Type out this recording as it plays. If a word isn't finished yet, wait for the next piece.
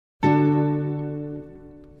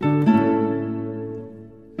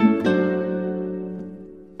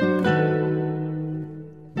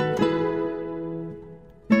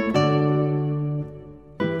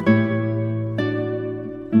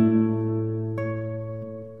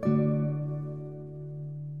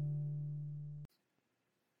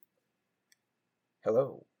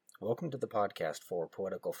welcome to the podcast for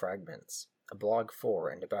Poetical Fragments, a blog for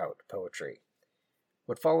and about poetry.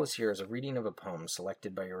 What follows here is a reading of a poem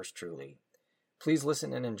selected by yours truly. Please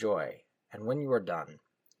listen and enjoy, and when you are done,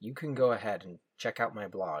 you can go ahead and check out my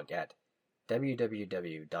blog at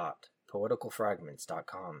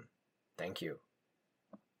www.poeticalfragments.com. Thank you.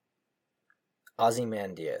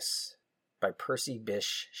 Ozymandias by Percy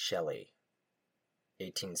Bysshe Shelley,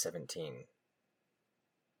 1817.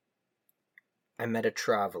 I met a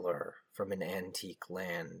traveler from an antique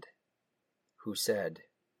land who said,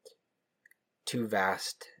 "Two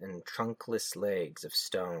vast and trunkless legs of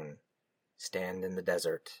stone stand in the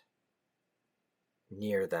desert.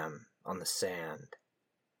 Near them, on the sand,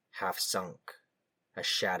 half sunk, a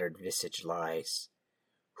shattered visage lies,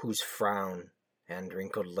 whose frown and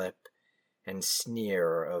wrinkled lip and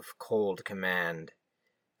sneer of cold command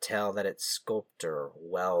tell that its sculptor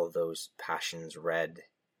well those passions read,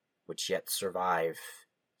 which yet survive,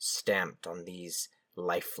 stamped on these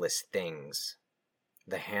lifeless things,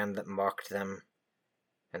 the hand that mocked them,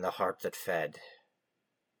 and the heart that fed."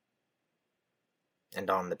 And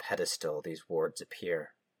on the pedestal these words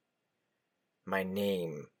appear: "My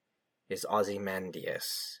name is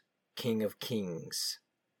Ozymandias, King of Kings.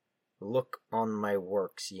 Look on my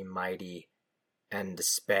works, ye mighty, and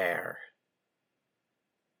despair."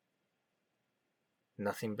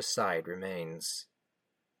 Nothing beside remains.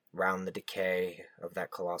 Round the decay of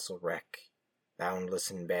that colossal wreck,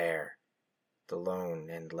 boundless and bare, the lone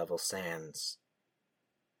and level sands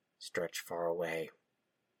stretch far away.